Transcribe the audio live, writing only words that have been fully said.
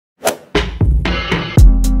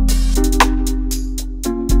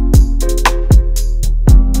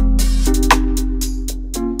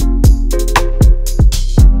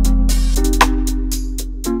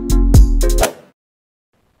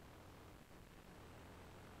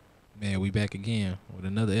Man, we back again with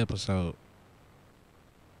another episode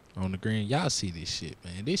on the green. Y'all see this shit,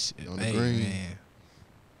 man. This shit, On the hey, green. man.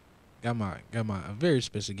 Got my a very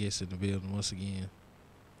special guest in the building once again.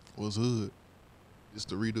 What's hood? It's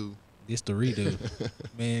the redo. This the redo,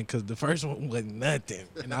 man, because the first one wasn't nothing.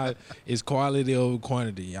 And it's quality over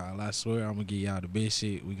quantity, y'all. I swear I'm going to give y'all the best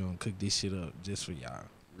shit. We going to cook this shit up just for y'all.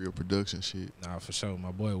 Real production shit. Nah, for sure.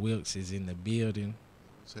 My boy Wilx is in the building.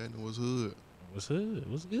 What's happening? What's hood? What's hood?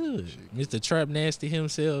 What's good? Shit. Mr. Trap Nasty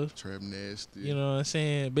himself. Trap Nasty. You know what I'm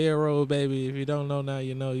saying? Bell Road, baby. If you don't know now,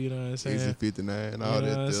 you know what I'm saying? Easy 59, You all know that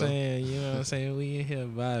what I'm stuff. saying? You know what I'm saying? We in here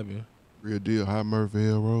vibing. Real deal. High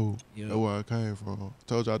Murphyville Road. Yeah. That's where I came from.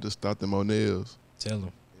 Told you I just stopped in Monell's. Tell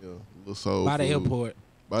them. Yeah. Little soul By the food. airport.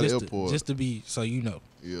 By the airport. Just to be, so you know.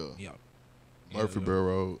 Yeah. Yeah. Murphyville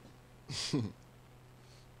Road.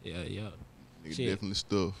 Yeah. Nigga Shit. definitely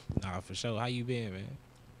stuff. Nah, for sure. How you been, man?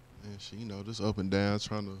 And shit, you know, just up and down,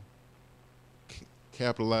 trying to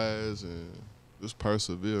capitalize and just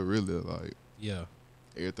persevere, really. Like, Yeah.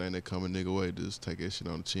 everything that come a nigga way, just take that shit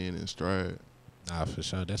on the chin and stride. Nah, for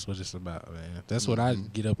sure. That's what it's about, man. That's what I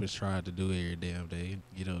get up and try to do every damn day.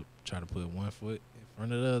 Get up, try to put one foot in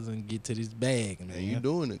front of the other and get to this bag, man. And you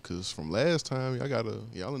doing it, because from last time,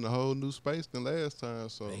 y'all in a whole new space than last time,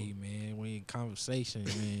 so. Hey, man, we in conversation,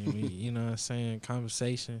 man. You know what I'm saying?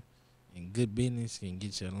 Conversation and good business can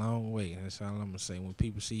get you a long way. That's all I'm going to say. When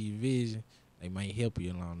people see your vision, they might help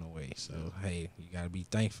you along the way. So, hey, you got to be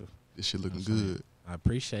thankful. This shit looking You know what I'm good. saying? I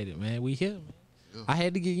appreciate it, man. We here, man. Yeah. I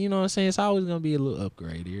had to get, you know what I'm saying? It's always going to be a little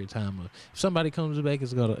upgrade every time. If somebody comes back,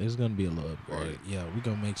 it's gonna be a little upgrade. Right. Yeah, we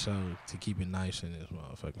going to make sure to keep it nice in this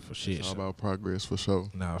motherfucker for shit. It's all So. about progress, for sure.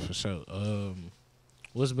 Nah, for sure.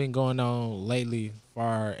 What's been going on lately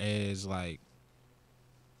far as, like,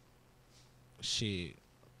 shit?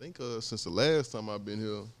 I think since the last time I've been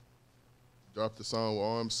here, dropped the song with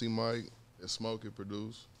RMC Mike and Smokey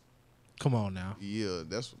produced. Come on now. Yeah,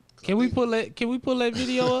 that's. Can we pull that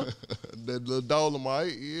video up? That little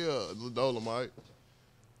Dolomite, little Dolomite.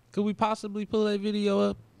 Could we possibly pull that video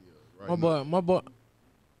up? Yeah, right My boy.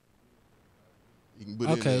 You can put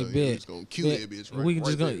Okay, it in there. bet. We just gonna cue that bitch right, We just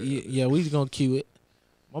right gonna there. we just gonna cue it.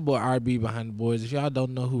 My boy RB behind the boys. If y'all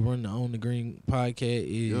don't know who run the On the Green podcast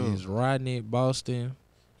is Rodney Boston.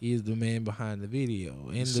 He is the man behind the video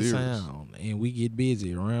and the Serious. sound. And we get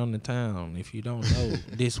busy around the town. If you don't know,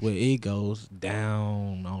 this where it goes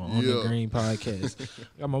down on the Green podcast.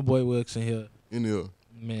 Got my boy Wilx in here. In there.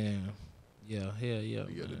 Man. Yeah, hell yeah.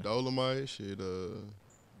 We got the man. Dolomite shit,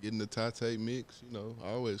 getting the Tate mix, you know,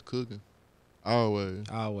 always cooking. Always.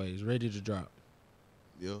 Always ready to drop.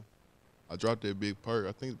 Yeah. I dropped that big perk.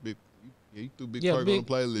 I think you threw big Yeah, perk on the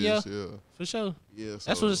playlist. Yeah. For sure. Yeah.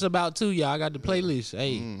 That's so- what it's about too, y'all. I got the playlist.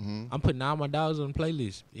 Hey, Mhm. I'm putting all my dogs on the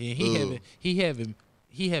playlist. And he having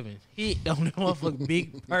hit on the motherfucking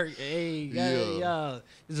big perk. Hey, y'all.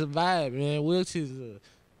 It's a vibe, man. Wilx is a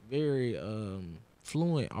very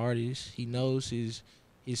fluent artist. He knows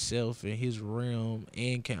himself and his realm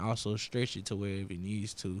and can also stretch it to wherever he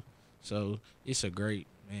needs to. So it's a great,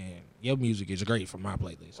 man. Your music is great for my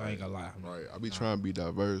playlist. I ain't gonna lie. Right. I be trying to be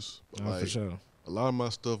diverse. But Nah, like, for sure. a lot of my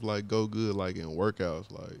stuff like go good like in workouts,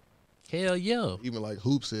 like Hell yeah. even like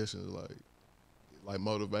hoop sessions, like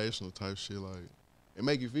motivational type shit, like it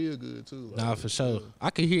make you feel good too. Like, Nah, for sure. I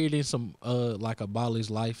could hear it in some like a Bally's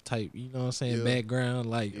Life type, you know what I'm saying, Yeah. background.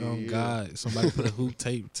 Like, oh Yeah. God, somebody put a hoop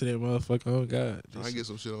tape to that motherfucker. Oh God, Trying to get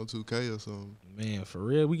some shit on 2K or something. man, for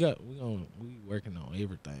real, we working on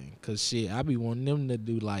everything. Cause shit, I be wanting them to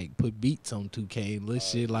do like put beats on 2K and little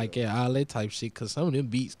shit like that, all that type shit. Cause some of them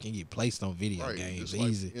beats can get placed on video Right. games Just like,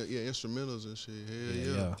 easy. yeah, instrumentals and shit.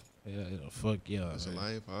 Hell yeah. Yeah, fuck yeah. That's a man.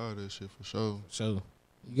 lane for all that shit for sure. So,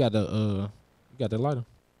 you got the lighter?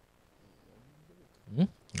 I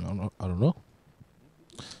don't know.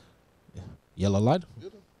 Yellow lighter? Yeah,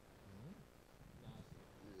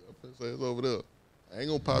 I'm finna say it's over there. I ain't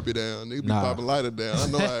gonna pop it down. Nigga be Nah. popping lighter down. I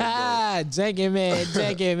know how it Janky man,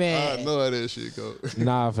 janky go. I man. know how that shit go.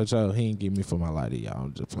 Nah, for sure. He ain't give me for my lighter, y'all.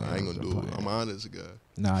 I'm just playing. I ain't I'm gonna just do it. playing. I'm an honest guy.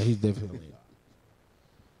 Nah, he's definitely.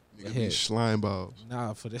 Nigga Head. be slime balls.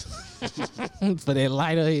 Nah, for this, for that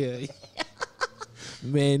lighter here.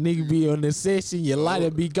 Man, nigga be on the session, your lighter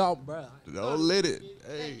be gone, bro. Don't let it.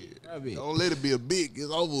 Hey, don't let it be a big. It's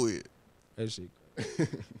over with. That shit.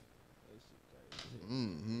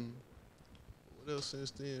 Mm-hmm. What else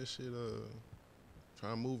since then? Shit,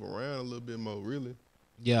 trying to move around a little bit more, really.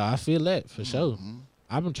 Yeah, I feel that for sure. Mhm.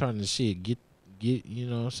 I've been trying to shit get, you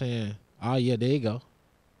know what I'm saying? Oh yeah, there you go.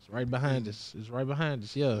 It's right behind us. It's right behind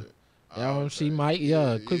us. Yeah. RMC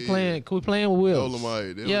Mike, quit playing with Wilx.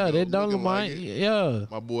 Dolomite. That Dolomite,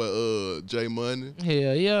 like my boy J Money.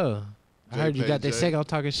 Hell yeah. I heard you got that second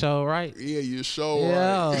talking show, right? Yeah, you show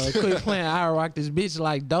right. Quit playing I rock this bitch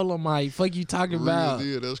like Dolomite. Fuck you talking about?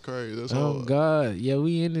 Yeah, that's crazy. That's hard. God. Yeah,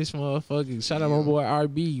 we in this motherfucker. Shout out my boy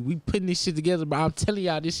RB. We putting this shit together, but I'm telling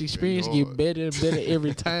y'all, this experience get better and better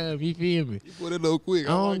every time. You feel me? You put it up quick.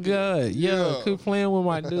 God. Yeah, quit playing with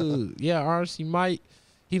my dude. Yeah, RMC Mike.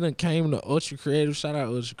 He done came to Ultra Creative. Shout out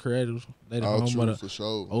Ultra Creative. They the home of the for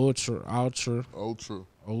sure.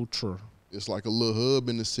 Ultra. It's like a little hub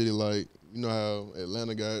in the city, like. You know how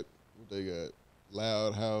Atlanta got, they got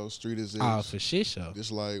Loud House, Street is this. Oh, for shit show. Just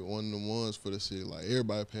like one of the ones for the city. Like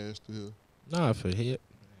everybody passed through here. Nah, for hip.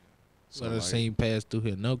 So I seen pass through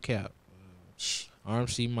here. No cap.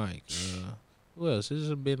 RMC Mike. Who else?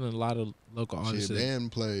 There's been a lot of local artists. Band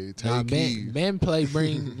play. Band play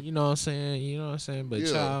bring, you know what I'm saying? But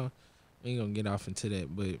y'all, we ain't gonna get off into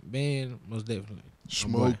that. But band, most definitely.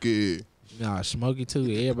 Smokey. Nah, Smokey too.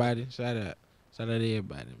 Everybody. Shout out to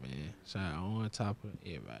everybody, man. Shout out on top of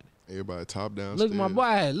everybody. Everybody top down. Look at my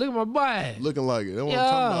boy. Looking like it. That's what I'm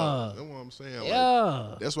talking about. That's what I'm saying.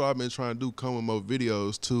 Like, that's what I've been trying to do. Come with more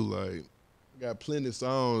videos too. Like, got plenty of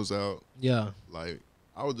songs out. Yeah. Like,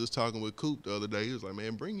 I was just talking with Coop the other day. He was like,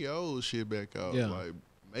 man, bring your old shit back out. Yeah. Like,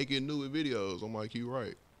 make it new with videos. I'm like, you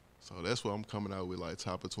right. So that's what I'm coming out with, like,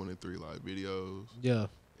 top of 23, like, videos. Yeah.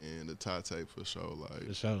 And the tie tape for sure, like.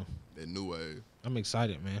 For sure. That new wave. I'm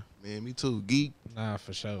excited, man. Man, me too. Geek. Nah,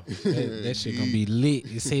 for sure. That shit gonna be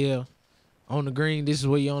lit as hell. On the green, this is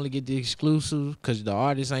where you only get the exclusives, because the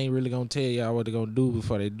artists ain't really gonna tell y'all what they're gonna do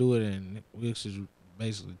before they do it, and Wilx is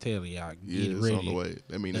basically telling y'all, get ready. On the way.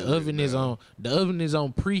 That mean the oven is on. The oven is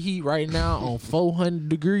on preheat right now on 400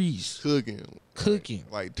 degrees. Cooking.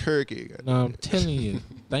 Like turkey. No, I'm telling you.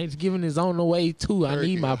 Thanksgiving is on the way too. Turkey, I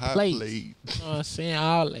need my plate. You know what I'm saying?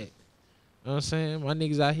 All that. You know what I'm saying? My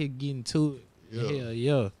niggas out here getting to it. Hell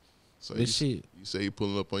yeah. So you say you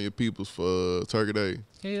pulling up on your peoples for Turkey Day?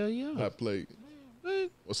 Hell yeah. Hot plate.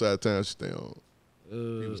 What side of town you stay on?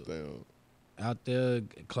 People stay on. Out there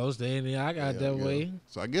close to any. I got that way.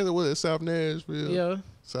 So I guess it was South Nashville. Yeah.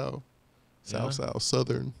 South,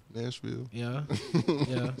 Southern Nashville. Yeah.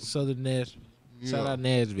 Yeah. Southern Nashville. Shout out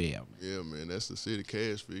Nashville. Yeah, man, that's the city,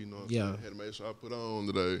 Cashville. You know what I'm saying? Had to make sure I put on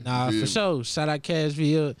today. Nah, for sure. Shout out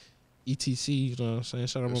Cashville, ETC. You know what I'm saying?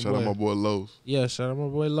 Shout out my boy Los. Yeah, shout out my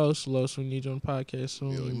boy Los. Los, we need you on the podcast soon.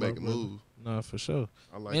 Yeah, we making moves. Nah, for sure.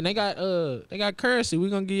 I like Man, they got currency. We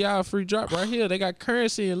gonna give y'all a free drop right here. They got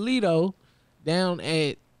currency in Lido down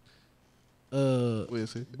at where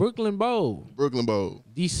is it? Brooklyn Bowl.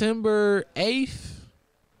 December 8th.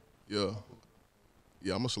 Yeah.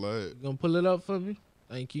 Yeah, I'm going to slide. You going to pull it up for me?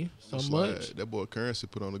 Thank you so much. That boy Currency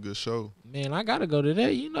put on a good show. Man, I got to go to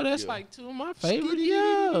that. You know, that's like two of my favorites.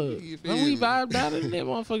 Yeah. When we vibed out in that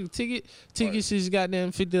motherfucking tickets is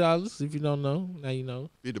goddamn $50. If you don't know, now you know.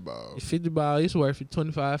 $50. It's $50. It's worth it.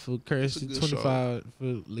 $25 for Currency, $25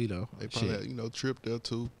 for Lido. They probably have, trip there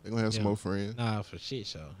too. They going to have some more friends. Nah, for shit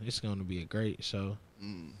show. It's going to be a great show.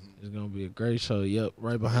 Mm-hmm. It's going to be a great show. Yep,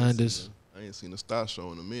 right behind us. I ain't seen a star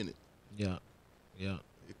show in a minute. Yeah. Yeah.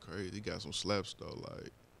 It's crazy. He got some slaps though.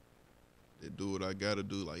 Like, they do what I gotta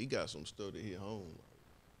do. Like, he got some stuff that hit home.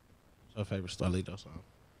 What's your favorite Starlito song?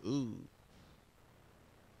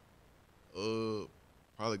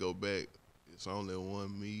 Probably go back. It's only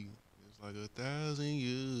one me. It's like 1,000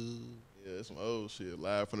 you. Yeah, it's some old shit.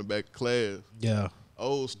 Live from the back of class. Yeah.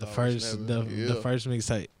 Old stuff. The first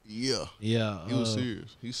mixtape. Yeah. Yeah. He was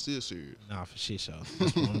serious. He's still serious. Nah, for shit show.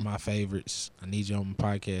 That's one of my favorites. I need you on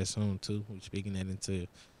my podcast soon too. We're speaking that into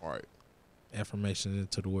affirmations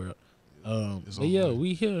into the world. But yeah,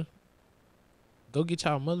 we here. Go get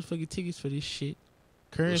y'all motherfucking tickets for this shit.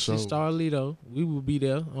 Currency Starlito. We will be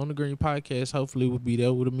there on the Green Podcast. Hopefully we'll be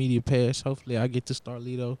there with a media pass. Hopefully I get to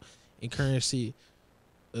Starlito and Currency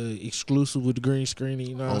exclusive with the green screen,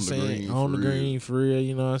 you know what I'm saying? On the green, for real,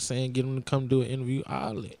 you know what I'm saying? Get them to come do an interview.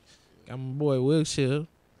 All that. Got my boy Wilx here. I'm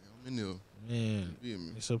in there. Man,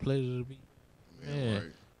 it's a pleasure to be. Man.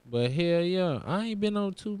 Right. But hell yeah, I ain't been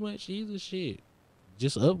on too much either shit.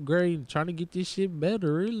 Just upgrade, trying to get this shit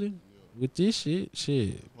better, really. Yeah. With this shit.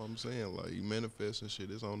 What I'm saying, like, you manifesting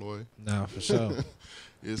shit, it's on the way. Nah, for sure.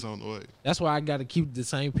 It's on the way. That's why I got to keep the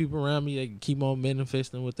same people around me that can keep on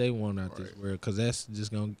manifesting what they want out this world, because that's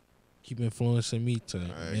just going to keep influencing me to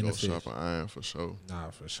manifest. I ain't gonna sharpen iron for sure.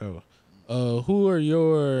 Nah, for sure. Who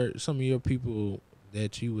are some of your people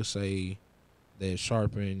that you would say that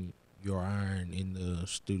sharpen your iron in the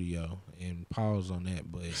studio? And pause on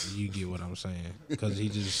that, but you get what I'm saying, because he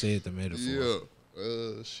just said the metaphor. Yeah.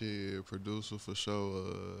 Shit, producer for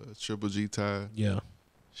sure. Triple G Ty. Yeah.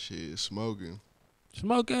 Shit, smoking.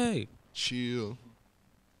 Smokey. Chill.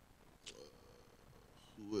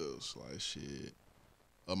 Who else? Like shit.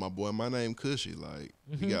 My boy, my name Cushy. Like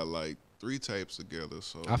we got like 3 tapes together.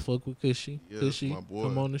 So I fuck with Cushy. Yeah, Cushy, my boy.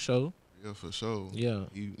 come on the show. Yeah, for sure. Yeah.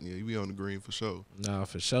 He be on the green for sure. Nah,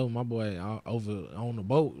 for sure. My boy over on the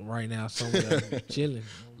boat right now somewhere chilling.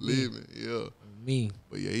 Living, yeah. Me.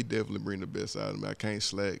 But yeah, he definitely bring the best out of me. I can't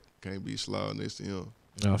slack, can't be slow next to him.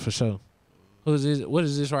 No, for sure. Who's this? What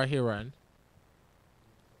is this right here, Rodney?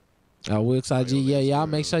 Wilx IG. Yeah, y'all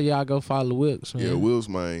make sure y'all go follow Wilx, man. Yeah, Wilx,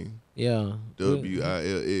 man. Yeah.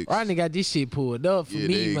 WILX. Rodney got this shit pulled up for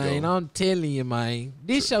me, man. I'm telling you, man.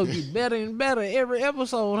 This show get better and better every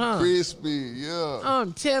episode, huh? Crispy, yeah.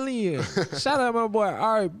 I'm telling you. Shout out my boy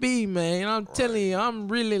RB, man. I'm telling you, I'm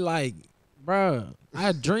really like, bruh,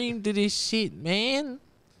 I dreamed of this shit, man.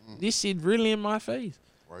 This shit really in my face.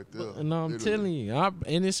 Right there. And I'm telling you,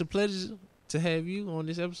 and it's a pleasure to have you on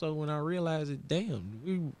this episode when I realize it, damn,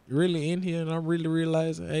 we really in here and I'm really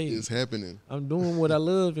realizing, hey, it's happening. I'm doing what I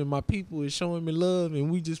love and my people is showing me love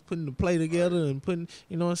and we just putting the plate together and putting,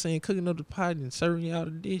 you know what I'm saying, cooking up the pot and serving y'all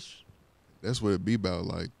the dish. That's what it be about,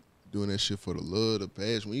 like doing that shit for the love, the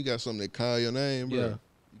passion. When you got something that call your name, bro, you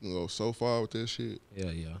can go so far with that shit. Yeah.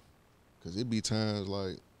 Cause it be times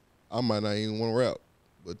like I might not even want to rap,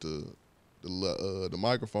 but the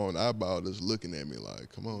microphone I bought is looking at me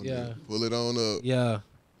like, come on, nigga, pull it on up. Yeah.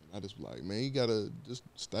 I just be like, man, you gotta just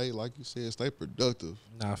stay, like you said, stay productive.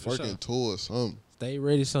 Nah, for working sure. towards something. Stay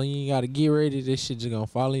ready, so you ain't gotta get ready. This shit just gonna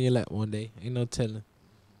fall in your lap one day. Ain't no telling.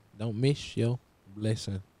 Don't miss your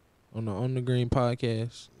blessing on the Green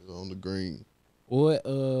podcast. On the green. What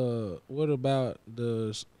about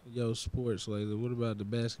the sports later? What about the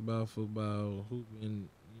basketball, football? Who been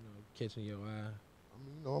catching your eye?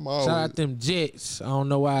 I'm always, shout out them Jets. I don't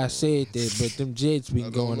know why I said that, but them Jets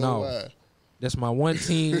been going off. Why. That's my one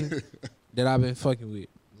team that I've been fucking with.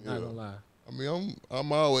 Not gonna lie. I mean,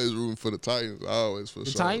 I'm always rooting for the Titans. Always for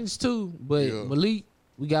the sure. Titans too, but Malik,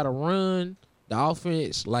 we gotta run the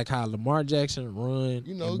offense like how Lamar Jackson run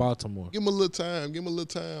in Baltimore. Give him a little time. Give him a little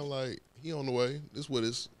time. Like he on the way. This what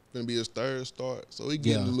it's gonna be his 3rd start. So he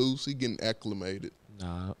getting loose. He getting acclimated.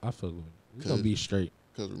 Nah, I fuck with him. We gonna be straight.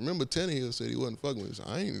 Cause remember, Tannehill said he wasn't fucking with us.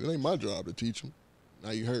 It ain't my job to teach him. Now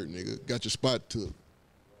you hurt, nigga. Got your spot took.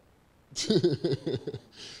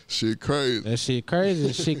 Shit crazy. That shit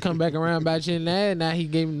crazy. Shit come back around about you in that. Now he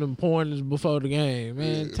gave him them pointers before the game.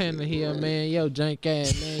 Man, Tannehill, man, yo jank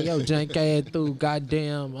ass through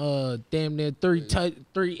goddamn damn near three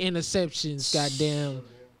interceptions, goddamn.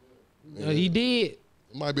 He did.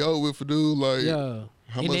 It might be over with for dude. Like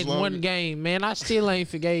how much longer? One game, man. I still ain't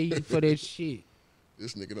forgave you for that shit.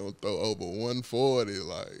 This nigga don't throw over 140.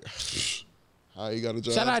 Like, how he got a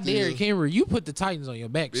job? Shout out Derrick Henry. You put the Titans on your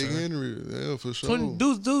back, Big son. Henry, yeah, for sure.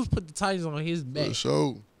 Dudes put the Titans on his back. For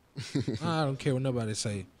sure. I don't care what nobody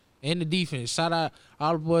say. And the defense. Shout out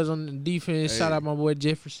all the boys on the defense. Hey, shout out my boy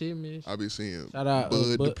Jeffrey Simmons. I be seeing. Shout out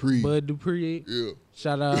Bud Dupree. Bud Dupree. Yeah.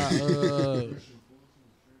 Shout out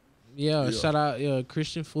shout out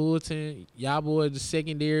Christian Fulton. Y'all boys the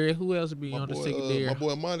secondary. Who else be on the secondary? My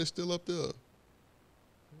boy Amadi's still up there.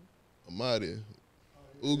 Amadi.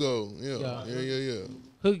 Ugo. Yeah.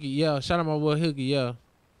 Hookie, shout out my boy Hookie,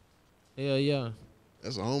 yeah.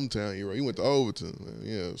 That's a hometown hero. He went to Overton.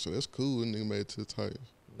 Yeah, so that's cool. And nigga made it to the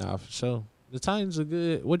Titans. Nah, for sure. The Titans are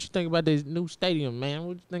good. What you think about this new stadium, man?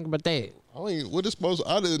 What you think about that? What it's supposed to,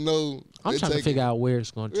 I didn't know. I'm trying to figure out where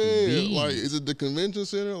it's going to be. Like, is it the convention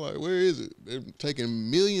center? Like, where is it? They're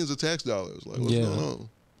taking millions of tax dollars. Like, what's going on?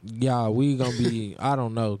 Yeah, we gonna be. I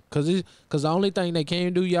don't know, cause the only thing they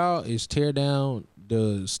can do, y'all, is tear down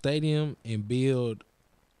the stadium and build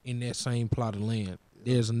in that same plot of land.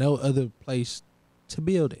 There's no other place to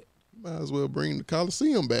build it. Might as well bring the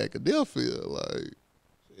Coliseum back, Adelphia. Like,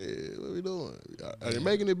 what are we doing? Are they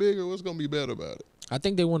making it bigger? What's gonna be better about it? I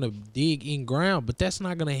think they want to dig in ground, but that's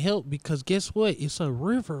not gonna help because guess what? It's a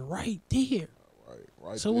river right there.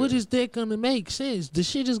 Right. So what is that gonna make sense? The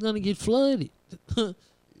shit is gonna get flooded.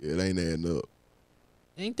 Yeah, it ain't adding up.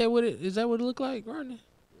 Ain't that what it is? That what it look like, Rodney?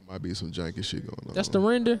 There might be some janky shit going on. That's the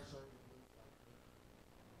render.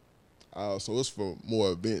 So it's for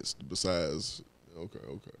more events besides. Okay,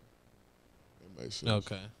 that makes sense.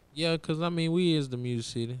 Okay, yeah, cause I mean we is the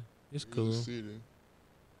Music City. It's cool. City.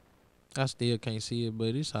 I still can't see it,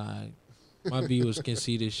 but it's alright. My viewers can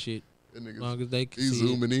see this shit as long as they can see it. He's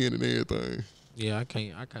zooming in and everything. Yeah, I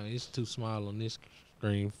can't. It's too small on this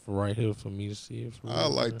screen for right here for me to see it. I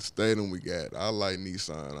like the stadium we got. I like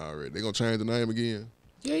Nissan already. They gonna change the name again?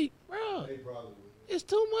 Yeah, bro. It's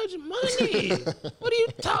too much money. What are you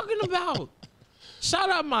talking about? Shout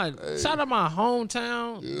out my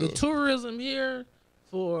hometown. Yeah. The tourism here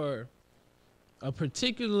for a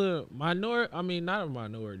particular minority. I mean, not a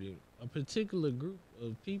minority. A particular group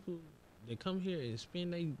of people that come here and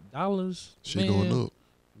spend their dollars. Shit going up.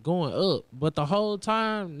 Going up. But the whole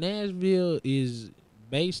time, Nashville is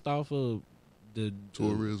based off of the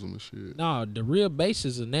tourism and shit. No, the real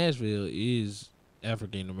basis of Nashville is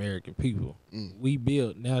African American people. We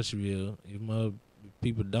built Nashville. If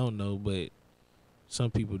people don't know, but some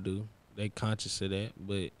people do. They conscious of that,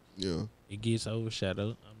 but yeah, it gets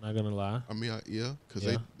overshadowed. I'm not gonna lie. I mean,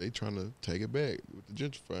 because they trying to take it back with the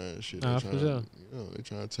gentrifying and shit. Nah, for sure. They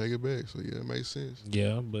trying to take it back. So yeah, it makes sense.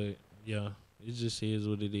 Yeah, but yeah, it just is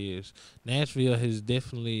what it is. Nashville's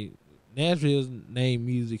named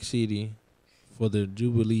Music City for the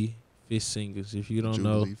Jubilee Fisk singers. If you don't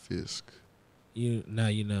know, Fisk. You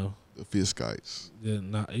know. The Fiskites.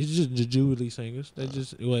 It's just the Jubilee singers. They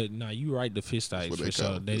you right, the Fiskites for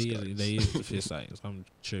sure. They is the Fiskites. I'm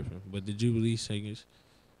tripping. But the Jubilee singers,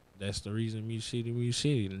 that's the reason Music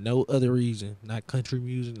City. No other reason. Not country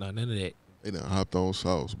music, not none of that. They done hopped on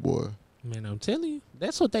sauce, boy. Man, I'm telling you,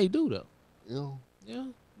 that's what they do though. Yeah. Yeah.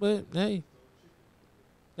 But hey,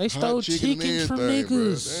 they stole chicken from niggas.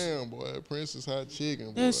 Bro. Damn, boy, Princess hot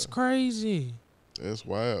chicken. Boy. That's crazy. That's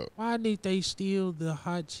wild. Why did they steal the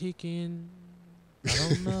hot chicken? I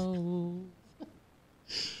don't know.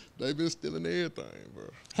 They been stealing everything, bro.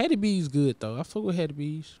 Hattie B's good though. I fuck with Hattie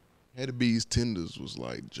B's. Hattie B's tenders was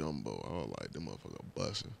like jumbo. I was like them motherfucker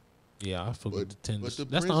busting. Yeah, I fuck with the tenders.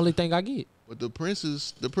 That's the only thing I get. But the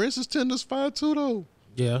Princess tenders fire too though.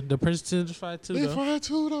 Yeah, the Princess tenders fire too though. They fire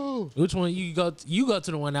too though. Which one you go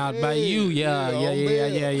to the one out by you? Yeah.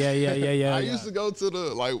 I used to go to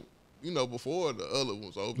the before the other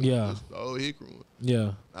ones open. Yeah. The old Hickory one.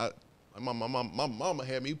 Yeah. My mama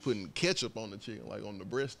had me putting ketchup on the chicken, like on the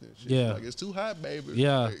breast and shit. Yeah. Like, it's too hot, baby.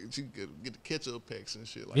 Yeah. Like, she could get the ketchup packs and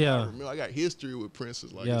shit. Like, yeah. I remember I got history with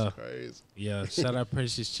Princess. Like, it's crazy. Yeah. Shout out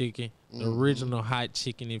Princess Chicken. The original hot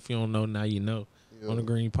chicken. If you don't know, now you know. Yeah. On the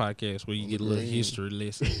Green Podcast, where you get a little history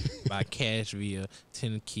lesson by Cash via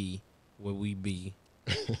Tennessee, where we be.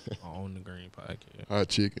 On the Green Podcast. Hot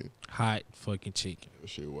chicken. Hot fucking chicken. That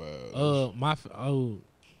shit wild. My favorite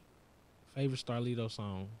Starlito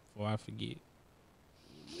song, before I forget.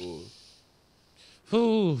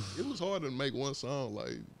 Ooh. It was hard to make one song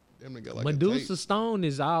like them. Got like Medusa Stone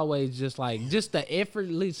is always just the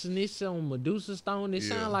effortlessness on Medusa Stone. It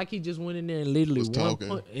sounded like he just went in there and literally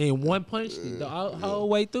one punch the whole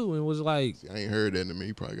way through and was like. See, I ain't heard that in me.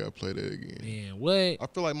 He probably got to play that again. Man, what? I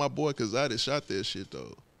feel like my boy Kazadi shot that shit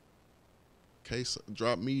though. Case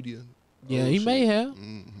Drop Media. Yeah, he may have.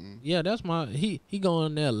 Mm-hmm. Yeah, that's he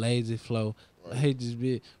going there lazy flow. Right. Hey, just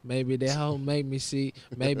be maybe that hoe made me see.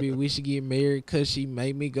 Maybe we should get married because she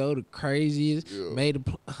made me go the craziest. Yeah. Made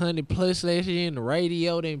 100+ last year in the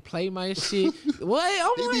radio, then play my shit.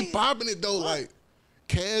 What? He be popping it though, like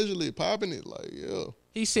casually popping it, like yeah.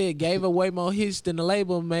 He said gave away more hits than the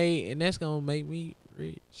label made, and that's gonna make me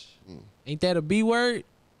rich. Ain't that a B word?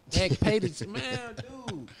 Back paid it, man,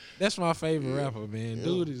 dude. That's my favorite rapper, man. Yeah.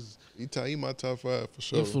 Dude is. He my top 5 for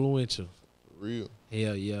sure. Influential. For real.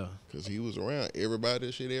 Hell yeah. Cause he was around.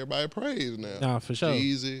 Everybody praised now. Nah, for sure.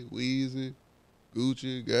 Jeezy, Weezy,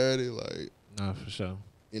 Gucci, Gotti, like. Nah, for sure.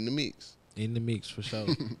 In the mix. In the mix, for sure.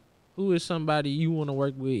 Who is somebody you want to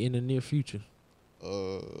work with in the near future?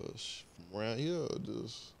 From around here,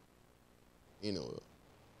 just anywhere.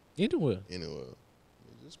 Anywhere.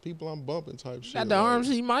 Just people I'm bumping type shit. Got the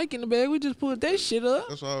RMC Mike in the bag. We just put that shit up.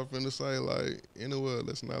 That's what I was finna say. Like, anywhere,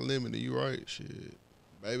 let's not limit it. You right, shit.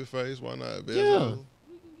 Babyface, why not? Yeah. We can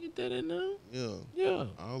get that in there. Yeah.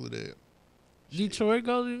 All of that. Detroit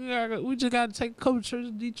we just got to take a couple trips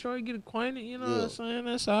to Detroit, get acquainted. You know what I'm saying?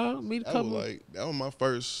 That's all. Meet a couple. That was my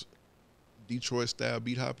first Detroit style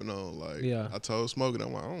beat hopping on. Like, I told Smokey,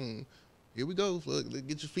 I'm like, here we go. Let's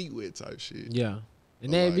get your feet wet type shit. Yeah.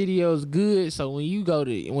 And that video is good, so when you know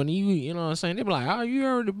what I'm saying, they be like, oh, you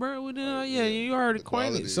already burned with them? Yeah, you already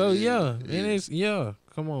acquainted. So, and it's,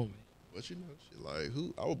 come on, man. But you know, shit, like,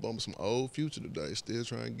 I was bumping some old Future today, still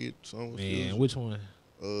trying to get some. Man, which one?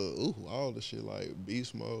 All the shit, like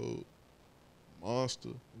Beast Mode, Monster.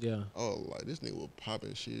 Yeah. Oh, like, this nigga was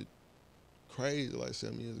popping shit crazy, like,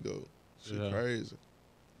 7 years ago. Shit crazy.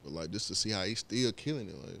 But, like, just to see how he's still killing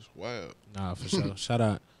it, like, it's wild. Nah, for sure. Shout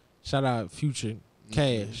out Future.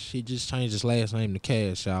 Cash. He just changed his last name to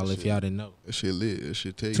Cash, y'all, if y'all didn't know. That shit lit. That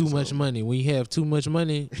shit take too much money. When you have too much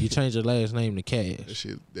money, you change your last name to Cash.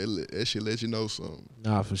 That shit let you know something.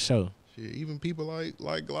 Nah, for sure. Shit, even people like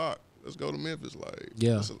Glock. Let's go to Memphis. Like,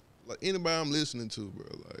 yeah. like anybody I'm listening to, bro.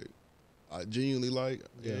 Like I genuinely like.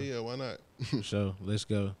 Yeah, why not? For sure. Let's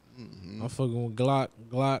go. I'm fucking with Glock.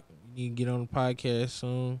 Glock, you need to get on the podcast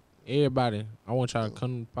soon. Everybody, I want y'all to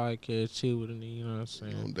come to the podcast, chill with me. You know what I'm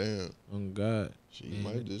saying? Oh damn. On God. She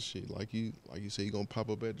might just shit like you said. You gonna pop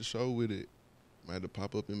up at the show with it. Might have to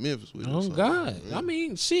pop up in Memphis with it. Oh God. Yeah. I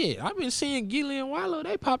mean, shit. I've been seeing Gilly and Wallow.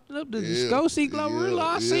 They popped up to go see Glorilla.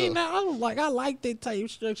 I seen that. I was like, I like that type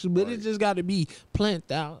of structure, but it just got to be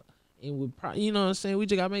planned out. And we, you know what I'm saying? We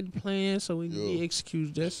just got to make the plan so we can be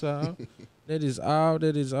executed. That's all. That is all.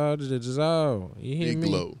 That is all. That is all. You hear me?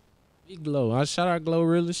 Glow. Big Glow. I shout out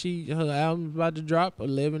Glorilla. Her album's about to drop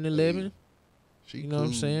 11/11. She you know what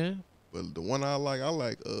I'm saying? But the one I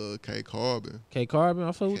like K Carbon. K Carbon.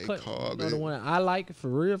 I fuck with K Carbon. You know the one I like for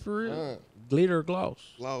real. Glitter Gloss.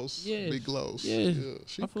 Gloss. Yeah. Big Gloss. Yeah.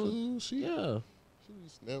 She cool. She be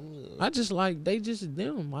snapping. I just like they just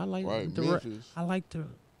them. I like I like the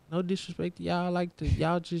no disrespect to y'all. I like the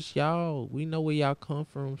y'all just y'all. We know where y'all come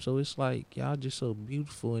from, so it's like y'all just so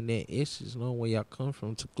beautiful in that essence. Knowing where y'all come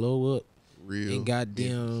from to glow up. Real. And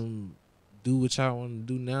goddamn do what y'all want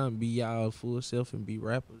to do now and be y'all full self and be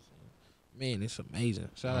rappers. Man, it's amazing.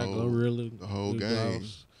 Shout out Glorilla. The whole game.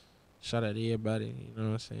 Shout out to everybody. You know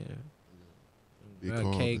what I'm saying?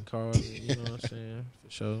 Big Carbon. You know what I'm saying? For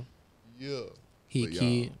sure. Yeah.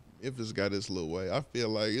 Kid. Memphis got this little way. I feel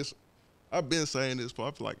like I've been saying this, but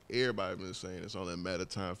I feel like everybody been saying it's only a matter of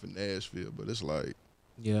time for Nashville, but it's like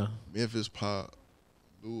Memphis pop,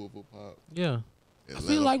 Louisville pop. Yeah. Atlanta I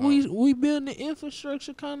feel like pop. we building the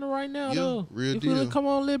infrastructure kind of right now though. Real you deal. feel it? Come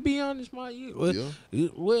on, let's be honest, my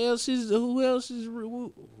who else is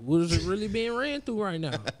what is it really being ran through right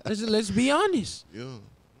now? let's be honest. Yeah.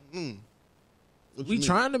 We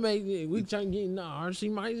trying to make it. We trying to get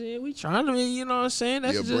RMC Mike Jay. We trying to, you know what I'm saying?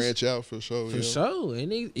 That's just branch out for sure. For sure.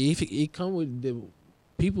 And if it come with the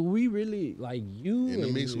people we really like, you in the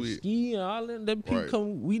and mix with Ski and all them people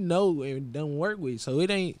come we know and don't work with. So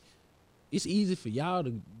it's easy for y'all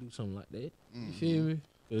to do something like that. You feel me?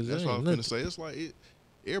 That's what I'm finna say. It's like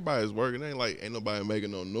everybody's working. Ain't nobody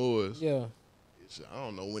making no noise. Yeah. I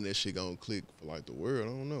don't know when that shit gonna click for like the world. I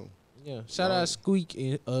don't know. Yeah. Shout out Squeak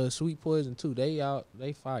and Sweet Poison too. They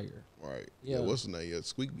fire. Right. Yeah. What's the name? Yeah,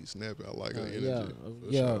 Squeak be snapping. I like her energy.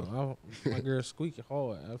 My girl Squeak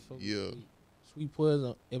hard. Sweet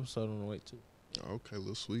Poison episode on the way too. Okay,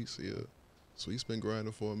 little Sweets. Yeah. Sweet's been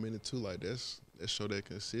grinding for a minute too. Like that show that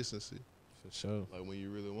consistency. For sure. Like when you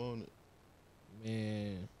really want it.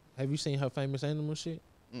 Man, have you seen her famous animal shit?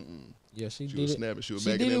 Yeah, she did was it. Snapping. She was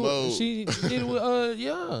back in that mode. She did it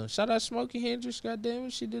with Shout out Smokey Hendrixx. Goddamn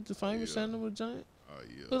it, she did the famous animal giant. Oh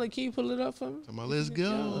yeah. Can you pull it up for me? Come on, let's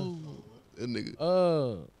go. That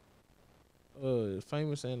nigga.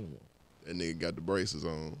 Famous animal. That nigga got the braces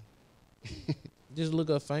on. Just look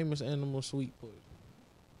up famous animal Sweet Poison.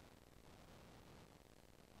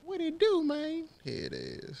 What it do, man? Head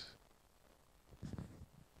ass.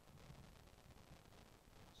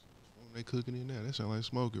 They cooking in there. That sound like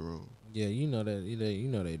smoking room. Yeah, you know that. You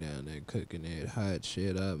know they down there cooking that hot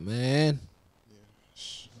shit up, man.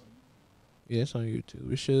 Yeah, it's on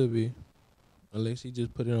YouTube. It should be, unless he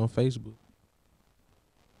just put it on Facebook.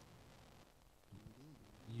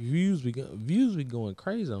 Views be going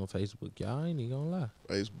crazy on Facebook, y'all. I ain't even gonna lie.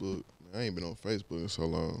 Facebook, I ain't been on Facebook in so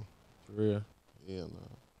long. For real? Yeah, no.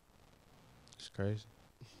 It's crazy.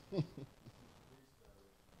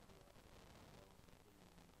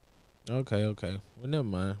 Okay. Well, never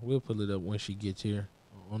mind. We'll pull it up when she gets here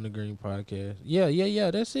on the Green Podcast.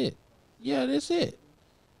 Yeah. That's it. Yeah,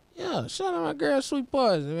 shout out my girl Sweet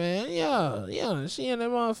Poison, man. Yeah. She and that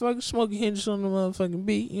motherfucker Smokey Hendrixx on the motherfucking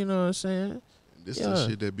beat. You know what I'm saying? This the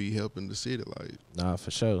shit that be helping the city, like. Nah,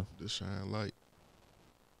 for sure. The shine light.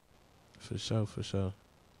 For sure.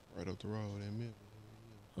 Right up the road, that minute.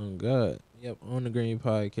 Oh God. Yep, on the Green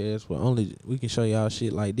Podcast. Well, we can show y'all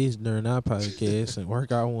shit like this during our podcast and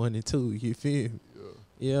work out 1 and 2. You feel me?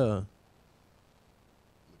 Yeah.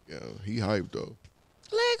 Yeah, he hyped though.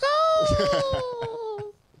 Let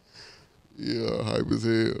go. Yeah, hype as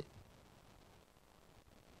hell.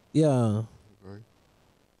 Yeah. Okay.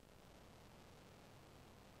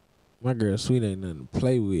 My girl Sweet ain't nothing to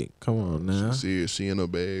play with. Come on now. She in her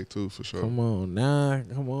bag too, for sure. Come on now.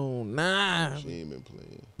 She ain't been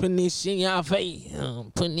playing. Putting this shit in y'all face.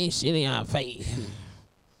 Putting this shit in y'all face.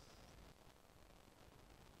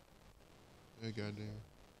 Hey, goddamn.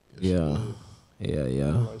 Yeah.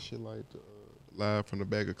 Like shit like the live from the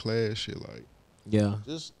back of class shit, like. Yeah.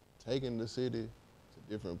 Just taking the city to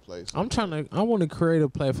different places. I want to create a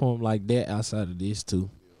platform like that outside of this too.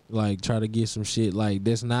 Like try to get some shit like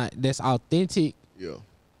that's authentic. Yeah.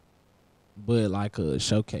 but like a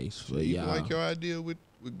showcase for y'all. Like your idea with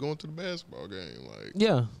going to the basketball game, like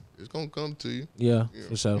yeah, it's gonna come to you. Yeah,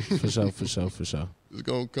 for sure. It's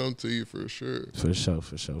gonna come to you for sure. For sure.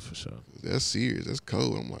 That's serious. That's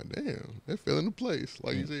cold. I'm like, damn, that fell into place.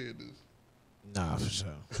 Like you said, Nah, for sure.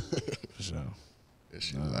 That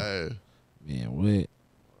shit live. Man, what?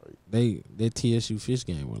 That TSU Fish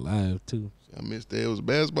game was live too. I missed that. It was a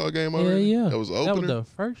basketball game already? Yeah. That was the opener? That was the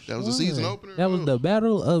first That was the season opener? That was the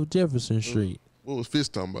Battle of Jefferson Street. What was Fish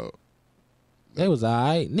talking about? That was all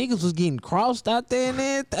right. Niggas was getting crossed out there and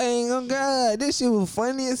everything. Oh, God. This shit was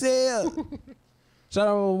funny as hell. Shout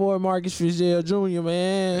out my boy Marcus Fitzgerald Jr.,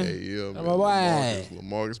 man. Hey, yeah, man. My boy.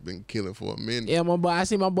 Lamarcus been killing for a minute. Yeah, my boy. I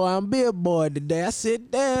see my boy on Billboard today. I sit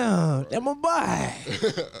down. That my boy.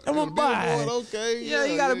 That my boy. Okay. Yeah,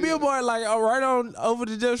 he got a billboard like right on over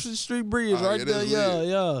the Jefferson Street Bridge right there.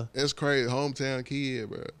 Yeah. That's crazy. Hometown kid,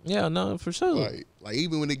 bro. Yeah, no, for sure. Like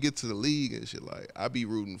even when they get to the league and shit, like I be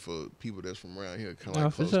rooting for people that's from around here, kind of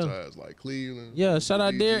like close ties, like Cleveland. Yeah, shout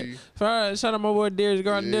out Derek. Shout out my boy Darius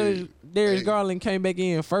Garland. Yeah. Darius Garland came back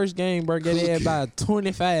in first game, bro. Got it by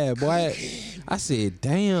 25, boy. I said,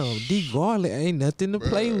 damn, D Garland ain't nothing to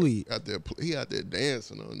play with. He out there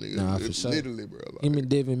dancing on niggas. Nah, for sure. Literally, bro. Like, him and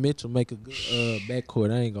Devin Mitchell make a good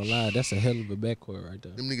backcourt. I ain't gonna lie, that's a hell of a backcourt right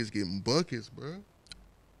there. Them niggas getting buckets, bro.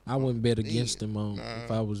 I wouldn't bet against them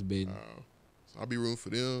if I was betting. So I'll be rooting for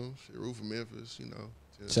them. Shit, root for Memphis, you know.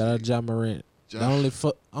 Tennessee. Shout out Ja Morant.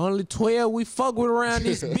 The only 12 we fuck with around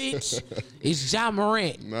this bitch is Ja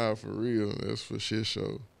Morant. Nah, for real. That's for shit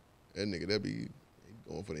show. That nigga, that be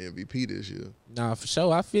going for the MVP this year. Nah, for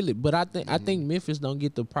sure. I feel it. But I think Memphis don't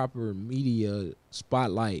get the proper media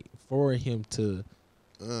spotlight for him to.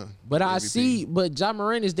 But MVP. But Ja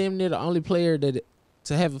Morant is damn near the only player to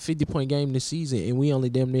have a 50-point game this season, and we only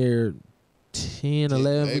damn near 10,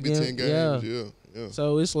 11 maybe games. 10 games, yeah.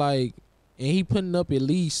 So it's like, and he putting up at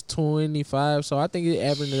least 25. So I think it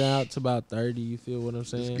averaging it out to about 30. You feel what I'm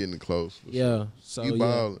saying? It's getting close. Yeah. Sure. So you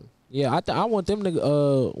balling. Yeah, I want them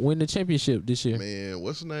to win the championship this year. Man,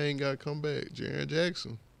 what's his name got to come back? Jaren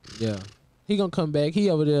Jackson. Yeah. He gonna come back. He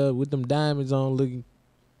over there with them diamonds on looking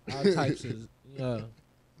all types of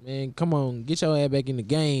Man, come on. Get your ass back in the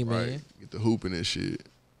game, man. Get the hooping and shit.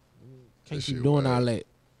 Can't keep doing all that.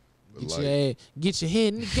 Get your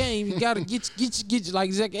head in the game. You gotta get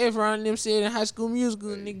like Zac Efron and them said in High School Musical,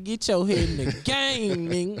 nigga, get your head in the game,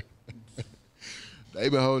 nigga. They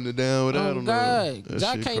been holding it down without him. God,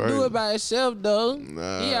 Ja can't do it by himself though.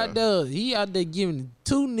 Nah. He out there giving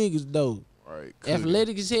two niggas though. Right.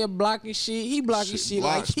 Athletic as hell, blocking shit. He blocking shit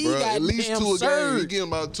like he bro. got at least damn 2 a Serge. game. He getting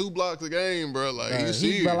about 2 blocks a game, bro. Like he's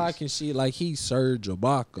He serious. blocking shit like he's Serge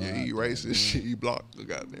Ibaka. Yeah, he racist shit. He blocked the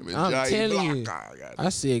goddamn. I'm telling you. I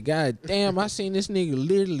said, God damn, I seen this nigga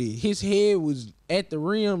literally. His head was at the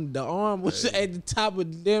rim. The arm was at the top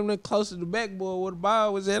of damn near close to the backboard where the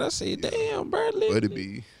ball was at. I said, damn, bro. But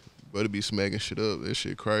it be smacking shit up. That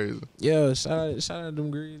shit crazy. Yeah, shout out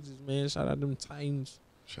them Grizzlies, man. Shout out them Titans.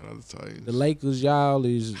 Shout out to Titans. The Lakers, y'all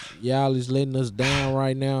is letting us down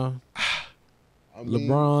right now.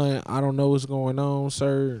 LeBron, I don't know what's going on,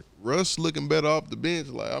 sir. Russ looking better off the bench.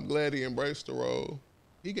 Like, I'm glad he embraced the role.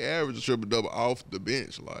 He can average a triple-double off the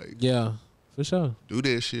bench. Like, yeah, for sure. Do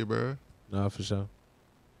that shit, bro. Nah, for sure.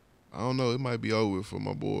 I don't know. It might be over for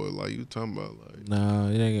my boy. Like you talking about. Like, nah,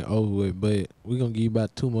 it ain't over with. But we gonna give you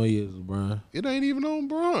about 2 more years, LeBron. It ain't even on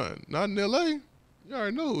Bron. Not in L.A. You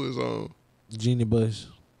already know who it's on. Genie Bush.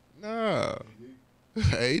 Nah.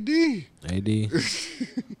 AD.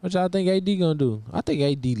 What y'all think AD gonna do? I think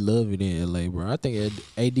AD love it in LA, bro. I think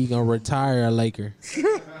AD gonna retire a Laker.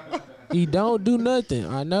 He don't do nothing.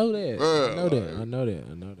 I know that. I know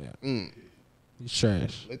that. He's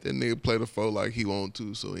trash. Let that nigga play the 4 like he want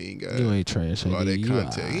to, so he ain't got. You ain't trash. All that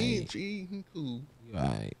content. Right. He ain't cool. You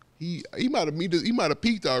right. He might have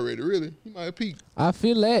peaked already. Really, he might have peaked. I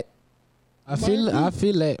feel that. I feel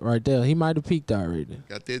that right there. He might have peaked already.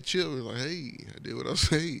 Got that chill. Like, hey, I did what I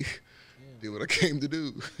say. Did what I came to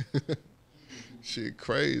do. Shit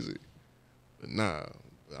crazy. But nah,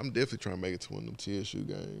 I'm definitely trying to make it to one of them TSU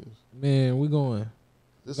games. Man, we going.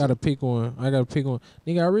 I gotta pick one.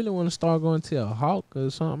 Nigga, I really want to start going to a Hawk or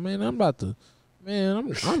something. Man, I'm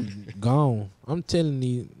I'm gone. I'm telling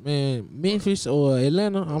you, man, Memphis or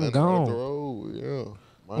Atlanta, I'm gone. The road, yeah.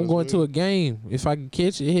 I'm going to a game. If I can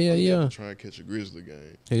catch it, hell yeah. Try and catch a Grizzly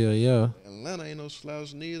game. Hell yeah. Atlanta ain't no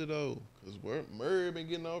slouch neither though, cause Murray been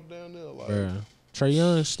getting off down there. Like, Trae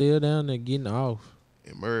Young still down there getting off.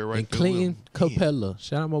 And Murray right and there. Clinton Capella.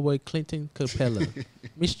 Shout out my boy Clinton Capella.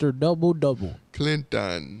 Mr. Double.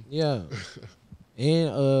 Clinton. Yeah.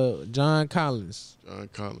 And John Collins.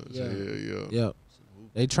 Yeah. Yep.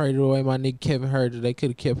 They traded away my nigga Kevin Herter. They could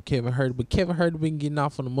have kept Kevin Herter, but Kevin Herter been getting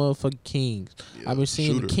off on the motherfucking Kings. I've been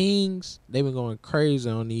seeing the Kings. They been going crazy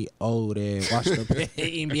on these old ass washed up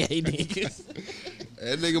NBA niggas.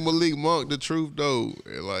 That nigga Malik Monk, the truth though,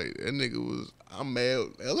 like that nigga was. I'm mad.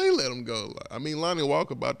 LA let him go. Like, I mean, Lonnie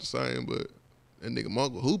Walker about the same, but that nigga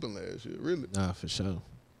Monk was hooping last year. Really? Nah, for sure.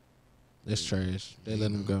 That's trash. They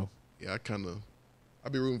let him go. Yeah, I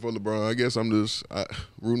be rooting for LeBron. I guess I'm just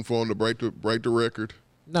rooting for him to break the record.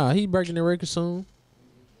 Nah, he breaking the record soon.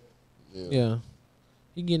 Yeah.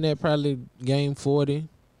 He getting that probably game 40.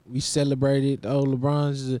 We celebrated. Oh,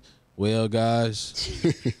 LeBron's. Well, guys.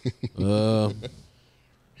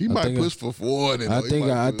 He might push for 40. I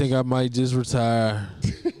think I might just retire.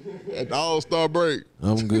 At the All-Star break.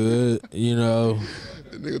 I'm good, you know.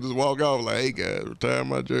 The nigga just walk off like, hey, guys, retire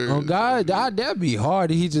my jersey. Oh, God, that'd be hard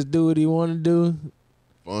if he just do what he want to do.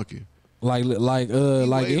 Funky. Like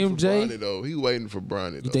MJ. Bronny, though. He waiting for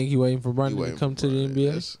Bronny, though. You think he waiting for Bronny to come to the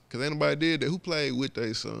NBA? Because ain't nobody did that. Who played with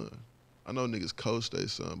their son? I know niggas coached their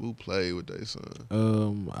son, but who played with their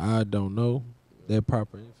son? I don't know that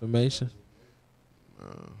proper information.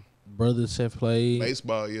 Brothers have played.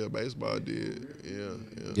 Baseball did.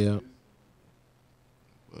 Yeah.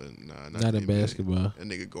 But nah, not in basketball. That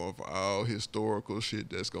nigga going for all historical shit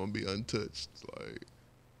that's gonna be untouched. Like,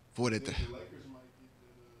 for that.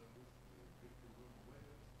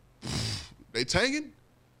 They tanking?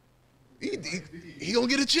 He gonna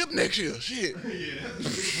get a chip next year. Shit.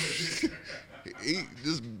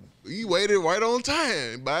 he waited right on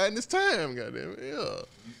time, buying his time. Goddamn it. Yeah.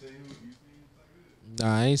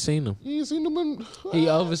 Nah, I ain't seen him. You ain't seen him? He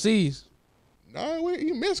overseas. Nah, he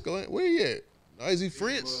in Mexico. Where he at? Nah, is he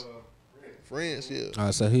France? France,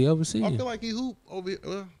 yeah. So he overseas. I feel like he hoop over here.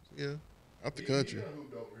 Well, yeah, out the country.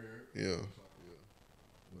 Yeah.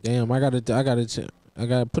 Damn, I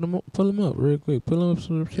gotta pull him up real quick. Pull him up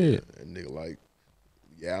some shit. That nigga like,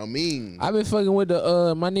 yeah, I mean, I been fucking with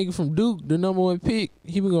the my nigga from Duke, the #1 pick.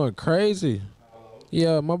 He been going crazy.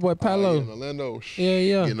 Yeah, my boy Paolo. In Orlando.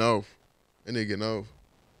 Yeah. Getting off. That nigga getting off.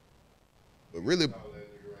 But really,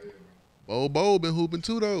 Bo been hooping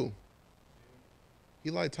too though. He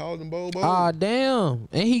like taller than Bo. Ah, damn.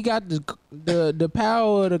 And he got the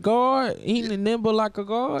power of the guard. He nimble like a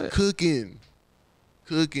guard. Cooking.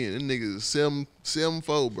 That nigga is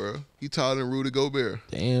 7'4", bro. He taller than Rudy Gobert.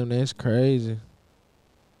 Damn, that's crazy.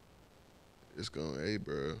 It's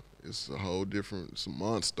bro. It's a whole different, some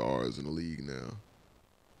monsters in the league now.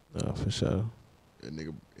 No, for sure. That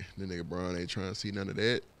nigga Bron ain't trying to see none of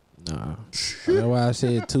that. Nah. That's why I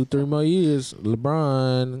said 2-3 more years.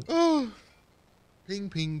 LeBron. Oh. Ping.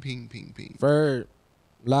 Ferg.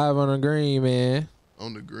 Live on the green, man.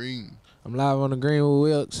 On the green. I'm live on the green with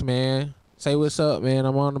Wilx, man. Say what's up, man.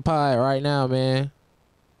 I'm on the pod right now, man.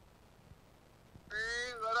 Green,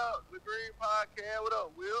 what up? The Green Podcast. What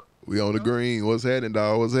up, Will? We on the green. What's happening,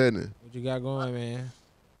 dog? What's happening? What you got going, man?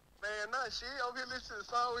 Man, nothing. Shit. I'm here listening to the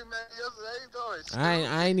song we made yesterday. How you doing?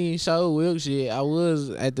 I ain't even show Wilx yet. I was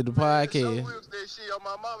at the podcast. Show Wilx that shit on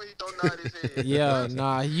my mama. He don't nod his head. Yeah,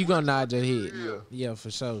 nah, you gonna nod your head. Yeah, for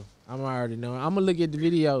sure. I'm already knowing. I'm gonna look at the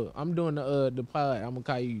video. I'm doing the pod. I'm gonna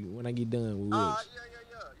call you when I get done with Wilx. Yeah.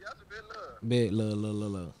 Y'all some bit love.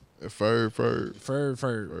 Love. Ferg.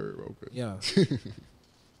 Okay. Yeah.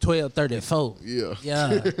 12:34.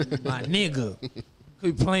 Yeah. My nigga.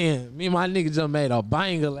 We playing. Me and my nigga just made a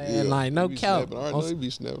banger last night. No cap.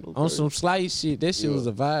 On some slight shit. That shit was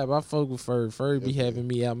a vibe. I fuck with Ferg. Ferg be having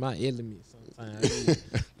me out my element sometimes.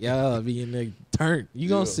 Be in the turn. You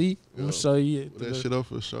gonna see. I'm gonna show you. That shit up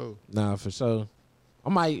for sure. Nah, for sure.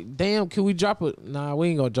 I'm like, damn, can we drop it? Nah, we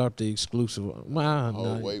ain't gonna drop the exclusive.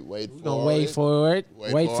 Nah. Wait we gonna wait for it.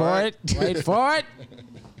 Wait for it. Bitch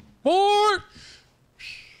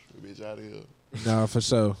out of here. Nah, for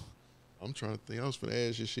sure. I'm trying to think. I was finna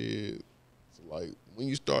ask you shit. So like, when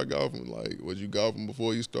you start golfing, like, was you golfing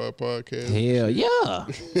before you start podcasting? Hell yeah.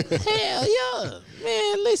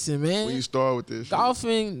 Man, listen, man. When you start with this shit?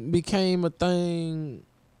 Golfing became a thing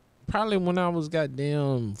probably when I was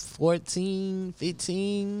goddamn 14,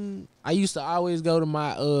 15. I used to always go to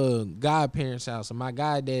my godparents' house, and my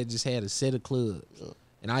goddad just had a set of clubs. Yeah.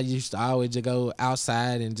 And I used to always just go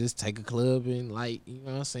outside and just take a club and, like, you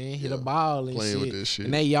know what I'm saying, hit a ball and playing shit. With this shit.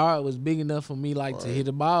 And that yard was big enough for me, like, to hit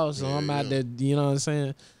a ball. So I'm out there, you know what I'm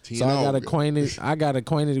saying? So I got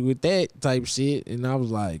acquainted with that type shit, and I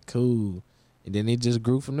was like, cool. And then it just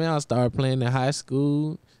grew from there. I started playing in high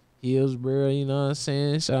school. Hillsborough, you know what I'm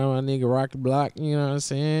saying? Shout out my nigga Rocky Block, you know what I'm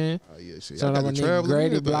saying? Oh, yeah, shit. Shout out my nigga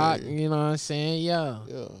Grady Block, everything. you know what I'm saying? Yeah.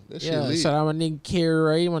 Yeah, that shit lit. Shout out my nigga Kerry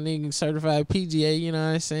Ray, my nigga certified PGA, you know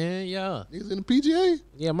what I'm saying? Yeah. Niggas in the PGA?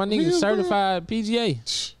 Yeah, my nigga certified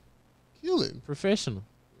PGA. Killing. Professional.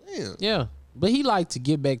 Damn. Yeah. But he like to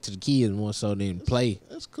get back to the kids more so than play.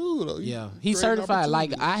 That's cool, though. Yeah. He certified.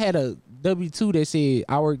 Like, I had a W-2 that said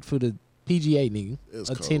I worked for the PGA, nigga. That's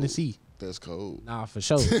of cold. Tennessee. That's cold. Nah, for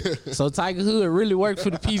sure. So Tiger Hood really worked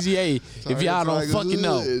for the PGA. If y'all don't fucking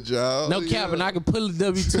know. No cap, and I can pull a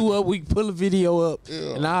W-2 up. We can pull a video up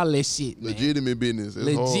and all that shit, man. Legitimate business. That's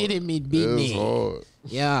legitimate business. That's hard.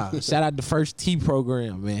 Yeah. Shout out the First Tee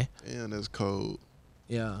program, man. Damn, that's cold.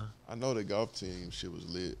 Yeah. I know the golf team shit was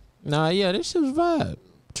lit. Nah, yeah, this shit was vibe.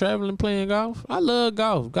 Traveling, playing golf. I love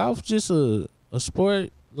golf. Golf just a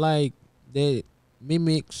sport like that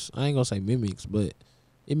mimics. I ain't gonna say mimics, but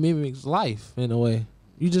it mimics life in a way.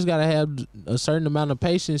 You just gotta have a certain amount of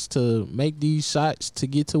patience to make these shots to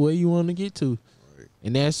get to where you want to get to, right.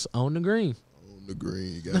 And that's on the green. On the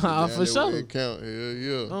green, you gotta for sure. Count. Hell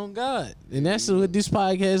yeah. Oh God, and that's what this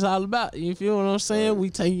podcast is all about. You feel what I'm saying? Right. We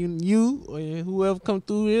taking you or whoever come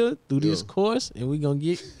through here through this course, and we gonna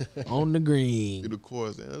get on the green. Through the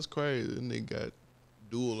course, man. That's crazy. And they got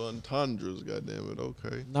dual entendres. Goddamn it.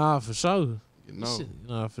 Okay. Nah, for sure. No.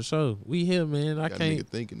 Nah, for sure. We here, man. I can't. Nigga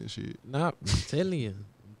thinking this shit. Nah, I'm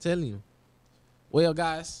telling you. Well,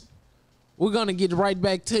 guys, we're gonna get right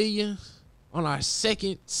back to you on our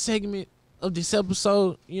second segment of this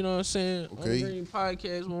episode. You know what I'm saying? Okay. On the Green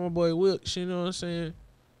Podcast with my boy Wilx. You know what I'm saying?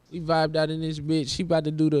 We vibed out in this bitch. He about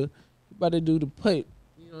to do the putt.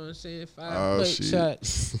 You know what I'm saying? 5 putt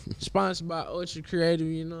shots. Sponsored by Ultra Creative.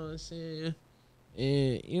 You know what I'm saying?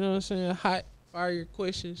 And you know what I'm saying? Hot fire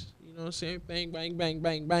questions. You know what I'm saying? Bang, bang, bang,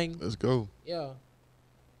 bang, bang. Let's go. Yeah.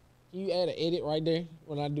 Can you add an edit right there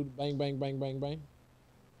when I do the bang, bang, bang, bang, bang?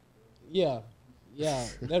 Yeah. Yeah.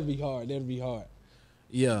 That'd be hard.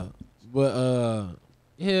 Yeah. But,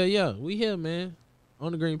 hell yeah. We here, man.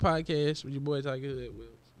 On the Green Podcast with your boy Tiger Hood.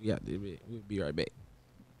 We got this bit. We'll be right back.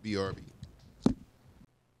 BRB.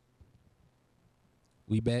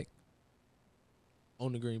 We back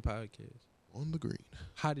on the Green Podcast. On the Green.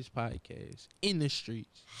 Hottest podcast in the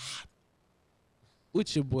streets.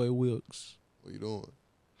 With your boy Wilx. What you doing?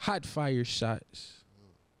 Hot fire shots.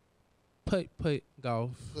 Putt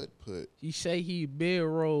golf. Putt. He say he bell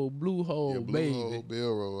roll, blue hole, baby. Blue hole,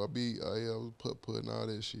 bell roll. I was putt and all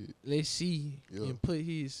that shit. Let's see and put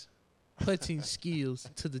his putting skills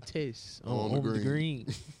to the test on the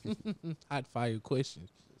green. Hot fire questions.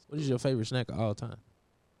 What is your favorite snack of all time?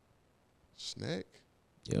 Snack?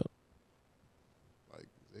 Yep. Like,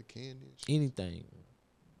 is that candy? Anything.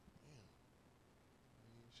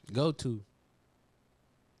 Go to.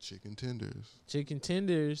 Chicken tenders. Chicken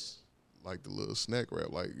tenders. Like the little snack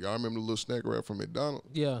wrap. Like, y'all remember the little snack wrap from McDonald's?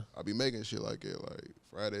 Yeah. I be making shit like that. Like,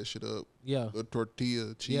 fry that shit up. Yeah. Little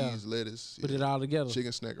tortilla, cheese, lettuce. Put it all together.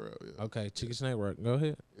 Chicken snack wrap, yeah. Okay, chicken snack wrap. Go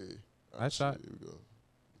ahead. Yeah. I shot. Here we go.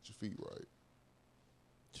 Get your feet right.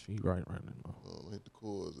 Feet right now. Don't hit the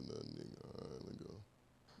cords and nothing, nigga. All right, let me go.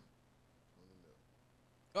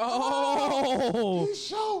 Oh! He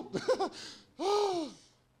shot.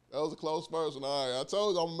 That was a close first one. All right, I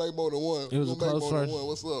told you I'm gonna make more than one. It was a close first.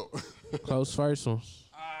 What's up? Close first one.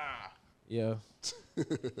 Yeah.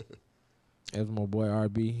 That's my boy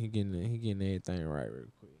RB. He getting everything right real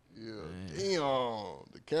quick. Yeah. Man.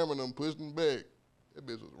 Damn. The camera done pushed him back. That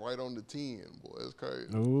bitch was right on the 10, boy. That's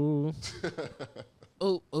crazy. Ooh.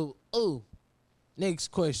 Ooh. Next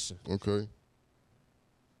question. Okay.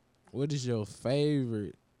 What is your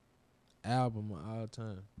favorite album of all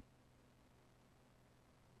time?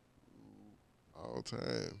 All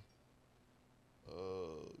time.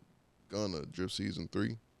 Gunna, Drip Season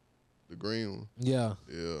 3. The green one. Yeah.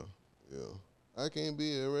 Yeah. I can't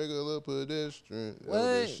be a regular pedestrian.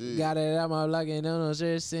 What? Got it out my block and no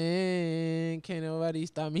stressing. Can't nobody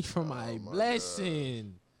stop me from my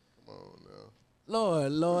blessing. God. Come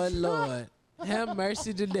on now. Lord. Have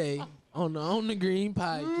mercy today on the Green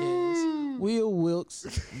Podcast. Will Wilx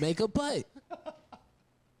make a putt?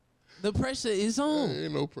 The pressure is on.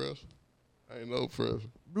 Ain't no pressure.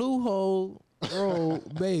 Blue hole roll,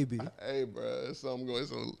 baby. Hey, bro, it's something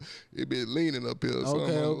going. It been leaning up here.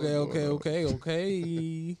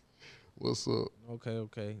 Okay. What's up?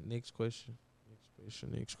 Okay. Next question.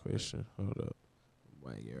 Hold up.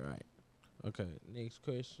 Might get right. Okay. Next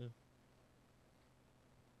question.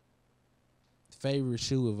 Favorite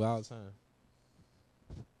shoe of all time?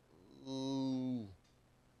 Ooh.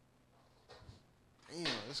 Damn,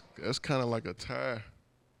 that's kind of like a tie.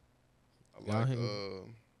 I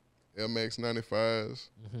MX 95s,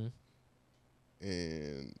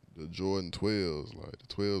 and the Jordan 12s. Like the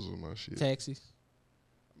 12s was my shit. Taxis.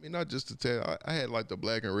 I mean, not just the taxis. I had like the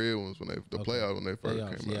black and red ones when they playoffs when they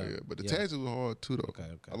first came out. Yeah, but the taxis was hard too though.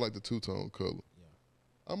 Okay. I like the two-tone color.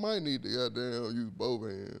 I might need to goddamn use both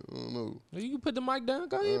hands. I don't know. You can put the mic down.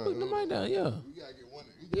 Go ahead, put the mic down. Yeah. We gotta get one.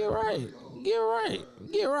 Get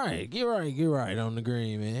right on the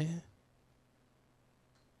green, man.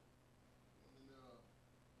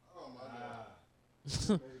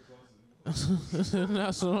 That's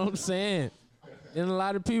what I'm saying. And a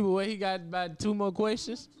lot of people, he got about 2 more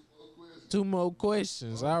questions? 2 more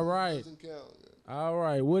questions. All right. All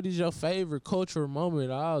right. What is your favorite cultural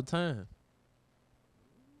moment of all time?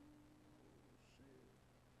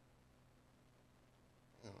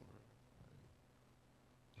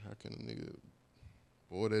 How can a nigga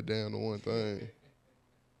boil that down to one thing?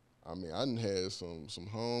 I mean, I done had some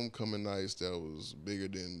homecoming nights that was bigger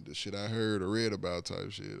than the shit I heard or read about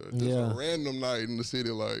type shit. Or just a random night in the city,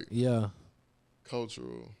 like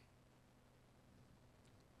cultural.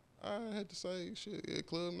 I had to say shit,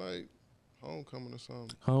 club night, homecoming or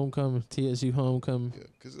something. Homecoming, TSU homecoming. Yeah,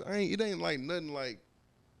 cause it ain't like nothing like.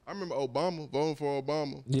 I remember Obama, voting for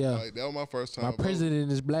Obama. Yeah. Like, that was my first time. My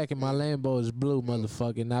president is black and my Lambo is blue,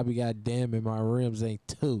 motherfucker. And I be goddamn and my rims ain't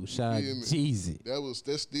too. Shout out Jeezy.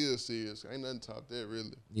 That's still serious. Ain't nothing top that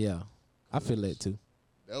really. Yeah. I feel that too.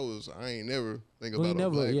 That was, I ain't never think about a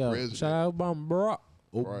black president. Shout out Obama, bro.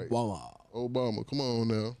 Right. Obama, come on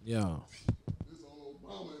now. Yeah. This on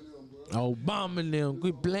Obama and them, bro. Obama and them,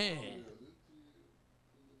 quit playing.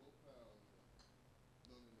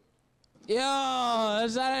 Yo,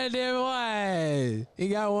 shout out that boy. He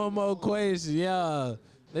got one more question. Yo,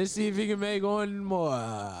 let's see if he can make one more.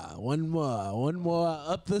 One more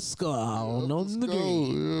up the score on the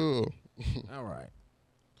green. Yeah. All right.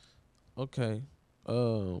 Okay.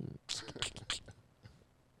 Let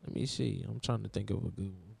me see. I'm trying to think of a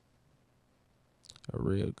good one. A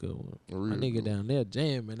real good one. My nigga down there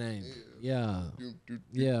jamming, ain't it? Yeah.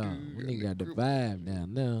 Yeah. My nigga got the vibe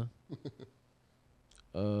down there.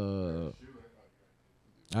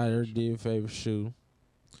 I heard your favorite shoe.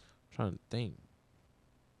 I'm trying to think.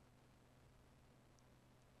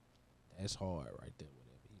 That's hard right there.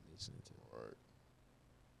 Whatever he listening to.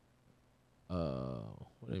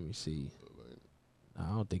 Let me see. Nah, I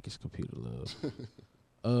don't think it's Computer Love.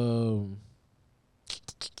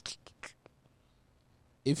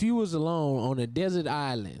 If you was alone on a desert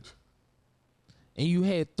island and you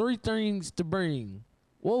had 3 things to bring,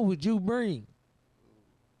 what would you bring?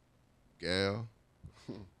 Gal.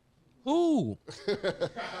 Who?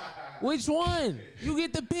 Which one? You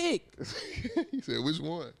get the pick. He said, which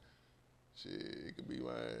one? Shit, it could be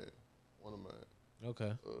mine. One of mine.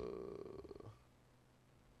 Okay.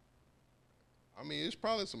 I mean, it's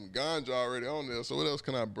probably some ganja already on there, so what else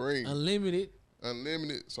can I bring? Unlimited,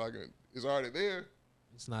 so I can, it's already there?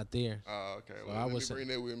 It's not there. Oh, okay. So Well, let me bring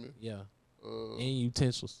that with me. Yeah. And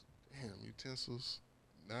utensils. Damn, utensils.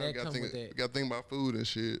 Now That I gotta come with that. think about food and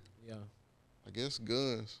shit. Yeah. I guess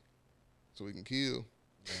guns, so we can kill.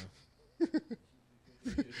 Yeah.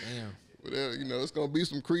 Damn. But it's gonna be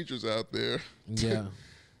some creatures out there. Yeah.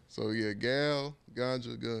 So yeah, gal,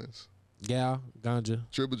 ganja, guns. Gal, ganja,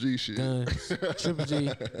 Triple G shit. guns, Triple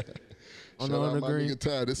G. On the green. Nigga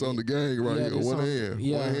Ty, this on the gang right here. One hand.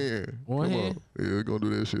 Yeah. One hand. One Come hand. on. Yeah, we're gonna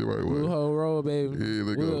do that shit right away. Blue hole roll, baby. Yeah,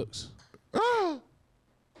 let's go. Wilx.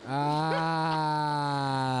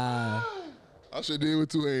 Ah. I should did with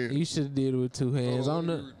 2 hands. You should have did it with 2 hands.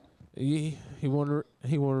 He want to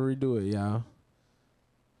redo it, y'all.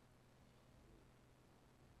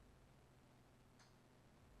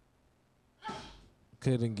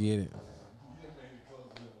 Couldn't get it.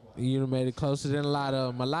 You done made it closer than a lot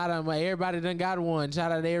of them. Everybody done got one.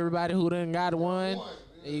 Shout out to everybody who done got one.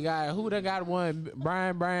 You got who done got one?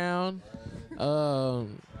 Brian Brown,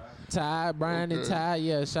 Ty, Brian and Ty.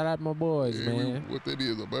 Yeah, shout out my boys, man. What that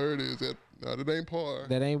is, a bird is that? No, that ain't par.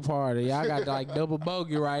 That ain't part of y'all got like double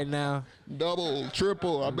bogey right now. Double,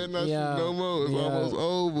 triple. I bet not no more. It's almost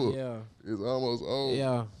over. Yeah. It's almost over.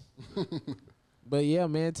 Yeah. But yeah,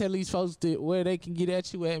 man, tell these folks where they can get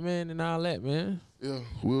at you at, man, and all that, man. Yeah,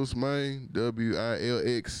 Wilx Mane,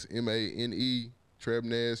 WILXMANE,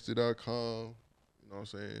 trapnasty.com. You know what I'm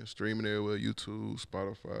saying? Streaming everywhere, YouTube,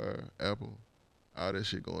 Spotify, Apple, all that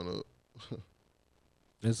shit going up.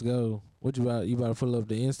 Let's go. What you about? You about to pull up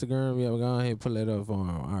the Instagram? Yeah, we're going ahead and pull that up on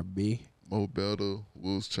RB. Mo Betta,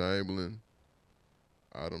 Wills Chamberlain,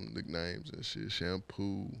 all them nicknames and shit.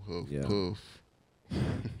 Shampoo, Huff, Puff.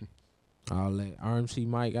 All that. RMC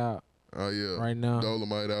Mike out. Oh, yeah. Right now.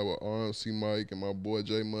 Dolomite out with RMC Mike and my boy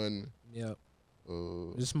J Money. Yep.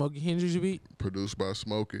 The Smokey Hendrixx beat. Produced by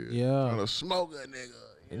Smokey. Yeah. On a smoker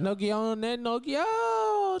nigga. Nokia on that Nokia.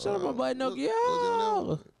 Shout out my boy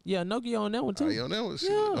Nokia. Yeah, Nokia on that one too. I on that one.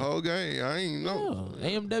 Yeah. The whole game. I ain't know.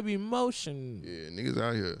 AMW Motion. Yeah, niggas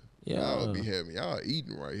out here. Yeah. Y'all be having. Y'all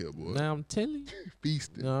eating right here, boy. Now I'm telling you.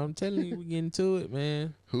 Feasting. No, I'm telling you, we getting to it,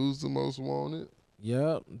 man. Who's the most wanted?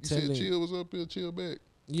 Yep. You said Chill was up here. Chill back.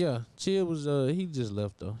 Yeah, Chill was. He just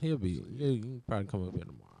left though. He'll probably come up here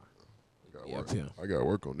tomorrow. I got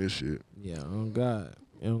work on this shit. Yeah, on God.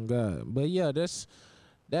 But yeah, that's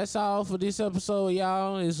all for this episode,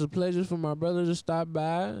 y'all. It's a pleasure for my brother to stop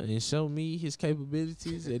by and show me his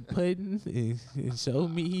capabilities at putting and show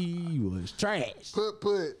me he was trash.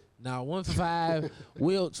 Put. Now 1 for 5,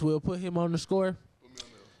 Wilx will put him on the score.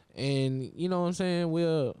 And you know what I'm saying?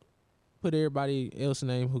 We'll put everybody else's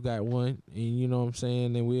name who got one. And you know what I'm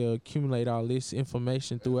saying? And we'll accumulate all this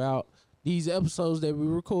information throughout these episodes that we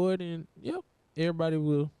record. And yep, everybody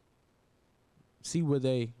will see where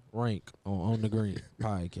they rank on the Green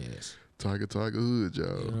podcast. Tiger Hood,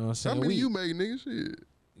 y'all. You know what I'm saying? How many you make, nigga? Shit.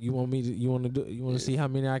 You want to see how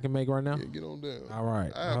many I can make right now? Yeah, get on down. All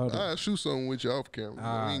right. I'll shoot something with you off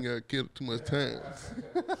camera. We ain't got to kill too much time.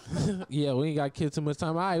 Yeah, we ain't got to kill too much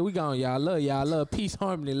time. All right, we gone, y'all. Love y'all. Love peace,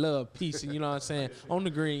 harmony, love, peace. You know what I'm saying? On the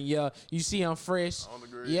green, yeah. You see I'm fresh. On the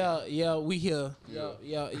green. Yeah, we here. Yeah.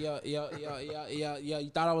 You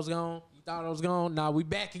thought I was gone? Nah, we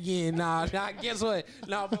back again. Nah, guess what?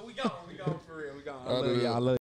 Nah, but we gone for real. We gone. I love y'all.